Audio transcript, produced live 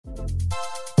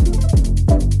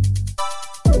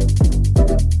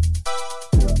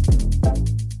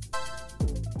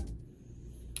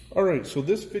All right, so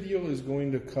this video is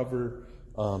going to cover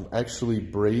actually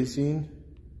brazing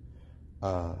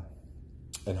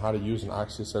and how to use an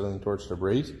oxyacetylene torch to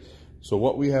braze. So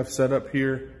what we have set up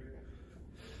here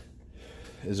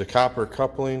is a copper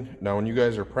coupling. Now when you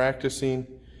guys are practicing,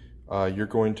 you're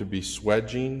going to be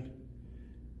swedging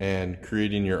and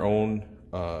creating your own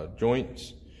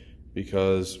joints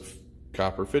because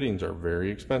copper fittings are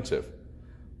very expensive.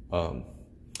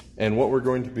 And what we're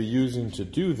going to be using to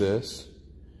do this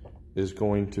is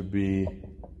going to be,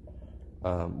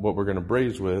 what we're going to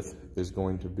braze with is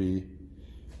going to be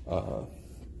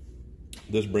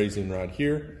this brazing rod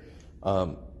here.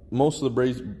 Most of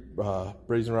the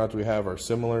brazing rods we have are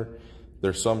similar.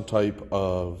 There's some type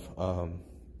of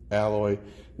alloy.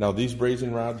 Now these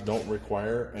brazing rods don't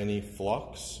require any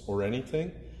flux or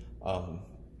anything.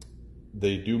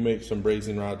 They do make some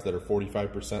brazing rods that are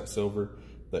 45% silver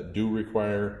that do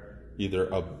require either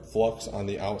a flux on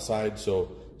the outside.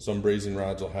 So some brazing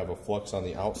rods will have a flux on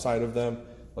the outside of them,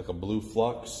 like a blue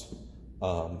flux,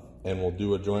 and we'll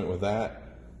do a joint with that.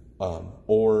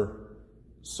 Or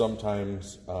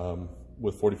sometimes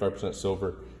with 45%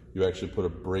 silver, you actually put a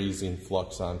brazing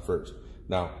flux on first.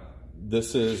 Now,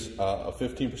 this is a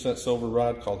 15% silver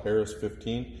rod called Harris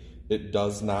 15. It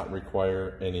does not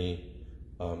require any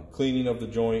cleaning of the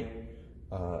joint.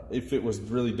 If it was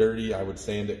really dirty, I would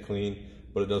sand it clean,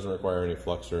 but it doesn't require any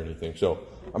flux or anything. So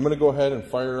I'm gonna go ahead and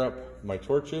fire up my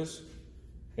torches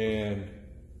and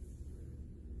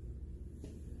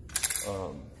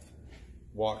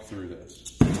walk through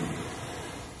this.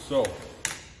 So,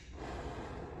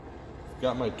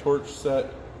 got my torch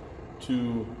set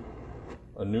to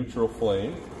a neutral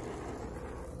flame.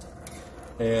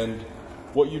 And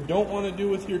what you don't want to do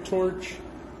with your torch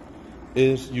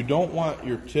is you don't want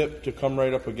your tip to come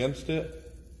right up against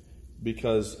it,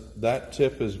 because that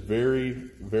tip is very,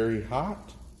 very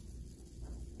hot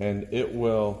and it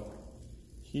will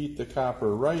heat the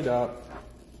copper right up,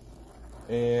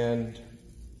 and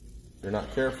if you're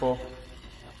not careful,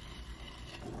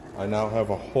 I now have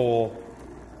a hole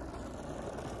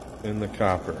in the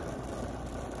copper.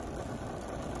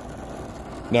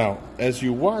 Now, as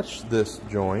you watch this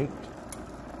joint,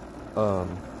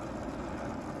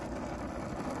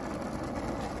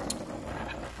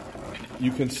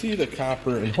 you can see the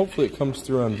copper, and hopefully it comes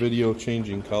through on video,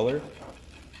 changing color.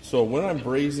 So when I'm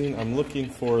brazing, I'm looking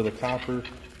for the copper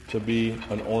to be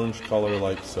an orange color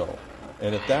like so.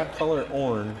 And at that color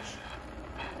orange,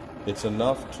 it's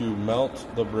enough to melt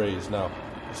the braze. Now,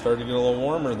 it started to get a little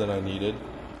warmer than I needed,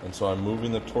 and so I'm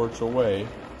moving the torch away.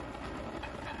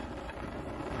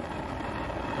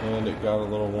 And it got a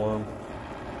little warm.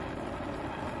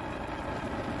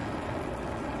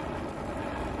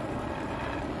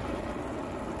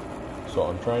 So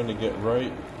I'm trying to get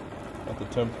right at the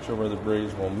temperature where the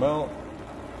braze will melt.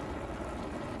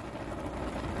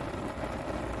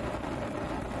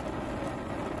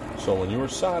 So when you were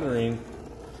soldering,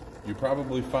 you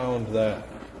probably found that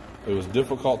it was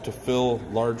difficult to fill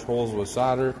large holes with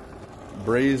solder.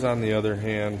 Braze, on the other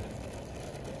hand,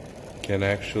 can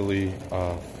actually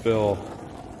fill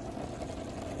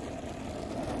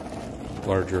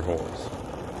larger holes.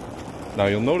 Now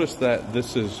you'll notice that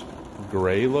this is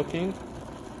gray looking.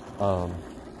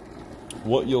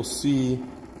 What you'll see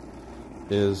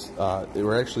is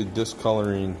we're actually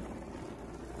discoloring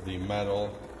the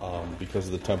metal because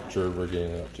of the temperature we're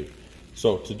getting it up to.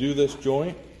 So to do this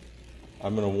joint,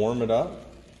 I'm going to warm it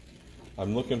up.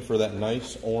 I'm looking for that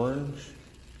nice orange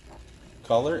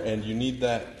color, and you need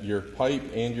that, your pipe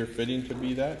and your fitting to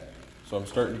be that. So I'm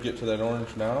starting to get to that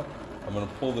orange now. I'm going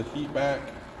to pull the heat back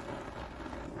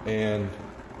and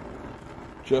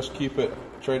just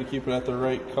try to keep it at the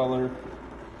right color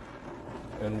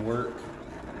and work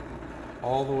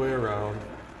all the way around.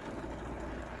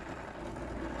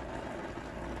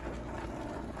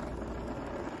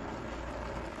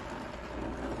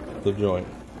 The joint.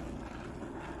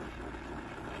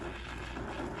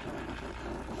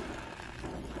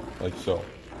 Like so.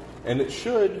 And it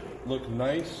should look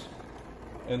nice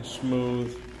and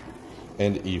smooth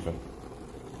and even.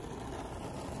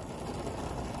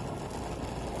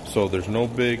 So there's no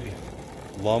big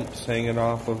lumps hanging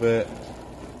off of it.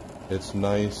 It's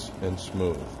nice and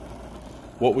smooth.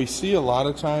 What we see a lot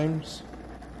of times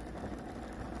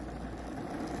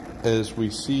is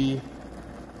we see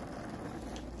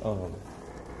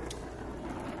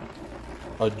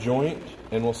a joint,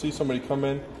 and we'll see somebody come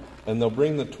in and they'll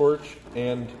bring the torch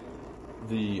and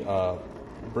the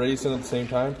braze in at the same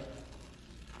time,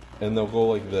 and they'll go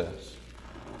like this.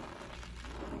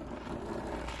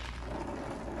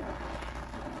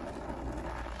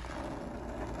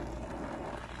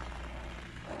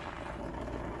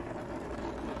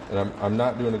 And I'm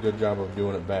not doing a good job of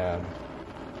doing it bad.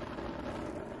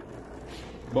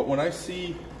 But when I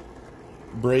see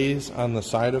braze on the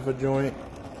side of a joint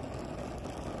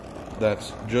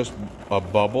that's just a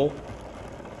bubble,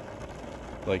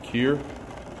 like here,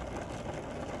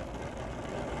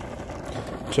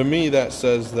 to me that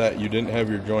says that you didn't have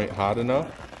your joint hot enough,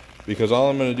 because all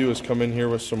I'm going to do is come in here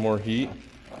with some more heat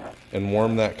and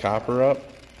warm that copper up,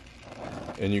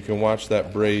 and you can watch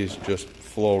that braze just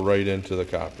flow right into the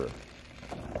copper.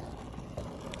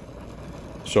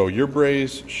 So your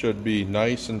braze should be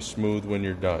nice and smooth when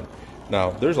you're done.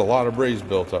 Now, there's a lot of braze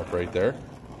built up right there,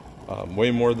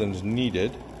 way more than's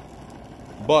needed,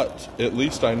 but at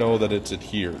least I know that it's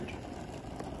adhered.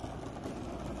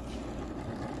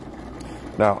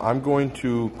 Now, I'm going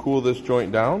to cool this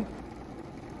joint down.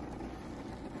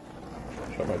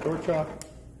 Shut my door chop.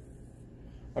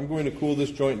 I'm going to cool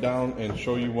this joint down and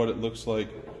show you what it looks like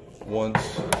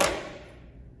once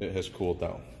it has cooled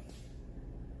down.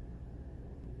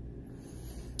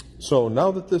 So now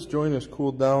that this joint is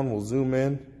cooled down, we'll zoom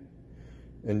in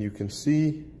and you can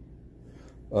see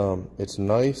it's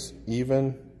nice,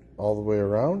 even all the way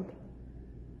around.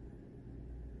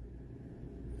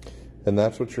 And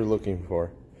that's what you're looking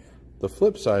for. The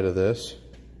flip side of this,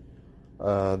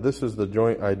 this is the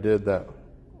joint I did that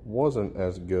wasn't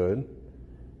as good.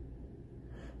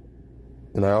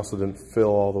 And I also didn't fill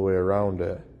all the way around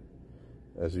it,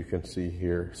 as you can see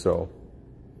here. So,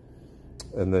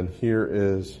 and then here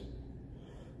is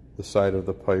the side of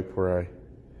the pipe where I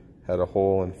had a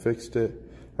hole and fixed it.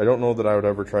 I don't know that I would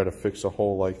ever try to fix a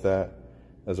hole like that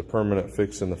as a permanent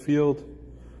fix in the field,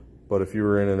 but if you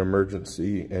were in an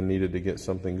emergency and needed to get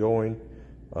something going,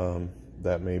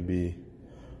 that may be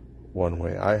one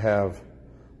way. I have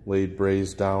laid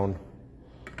braze down.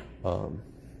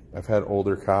 I've had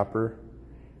older copper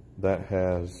that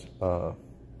has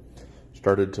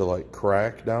started to like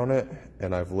crack down it,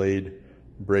 and I've laid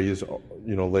braze,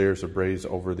 you know, layers of braze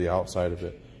over the outside of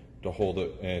it to hold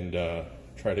it and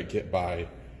try to get by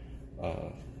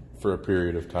for a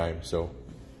period of time. So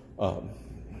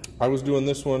I was doing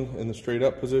this one in the straight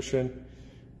up position.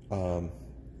 The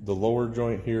lower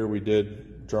joint here we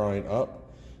did drawing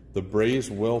up. The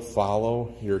braze will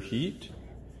follow your heat.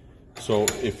 So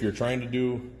if you're trying to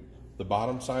do the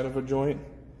bottom side of a joint,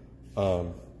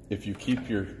 if you keep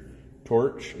your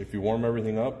torch, if you warm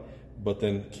everything up, but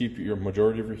then keep your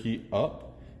majority of your heat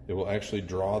up, it will actually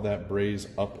draw that braze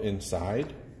up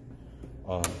inside,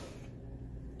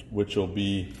 which will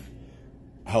be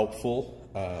helpful.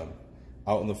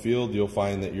 Out in the field, you'll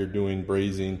find that you're doing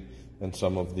brazing in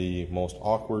some of the most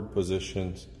awkward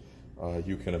positions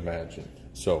you can imagine.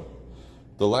 So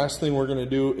the last thing we're going to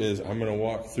do is I'm going to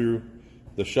walk through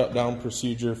the shutdown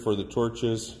procedure for the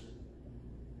torches.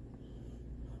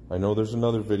 I know there's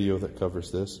another video that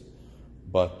covers this,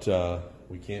 but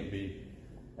we can't be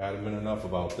adamant enough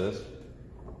about this.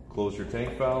 Close your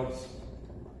tank valves.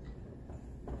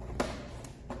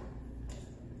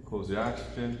 Close the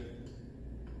oxygen.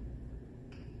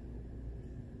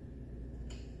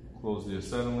 Close the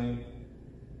acetylene.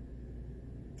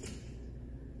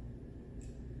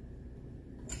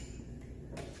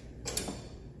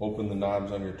 Open the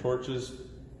knobs on your torches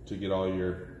to get all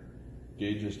your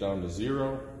gauges down to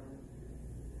 0.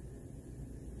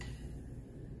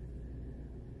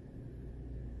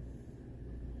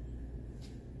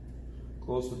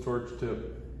 Close the torch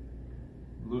tip.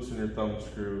 Loosen your thumb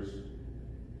screws.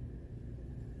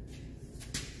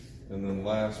 And then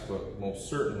last but most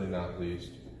certainly not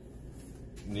least,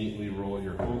 neatly roll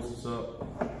your hoses up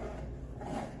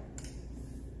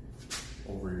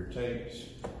over your tanks.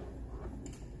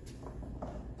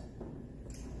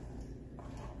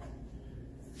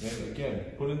 And again,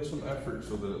 put in some effort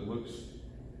so that it looks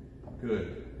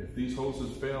good. If these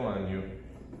hoses fail on you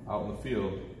out in the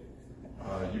field,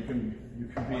 you can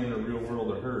be in a real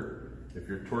world of hurt if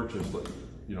your torches,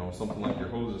 you know, something like your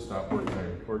hoses stop working on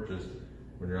your torches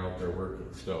when you're out there working.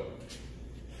 So,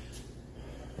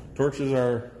 torches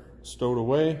are stowed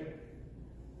away.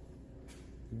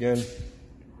 Again,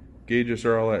 gauges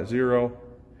are all at 0,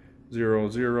 0,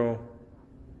 0,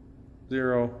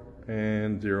 0,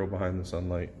 and 0 behind the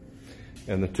sunlight.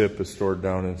 And the tip is stored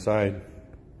down inside.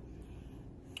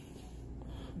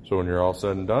 So when you're all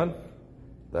said and done,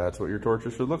 that's what your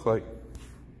torches should look like.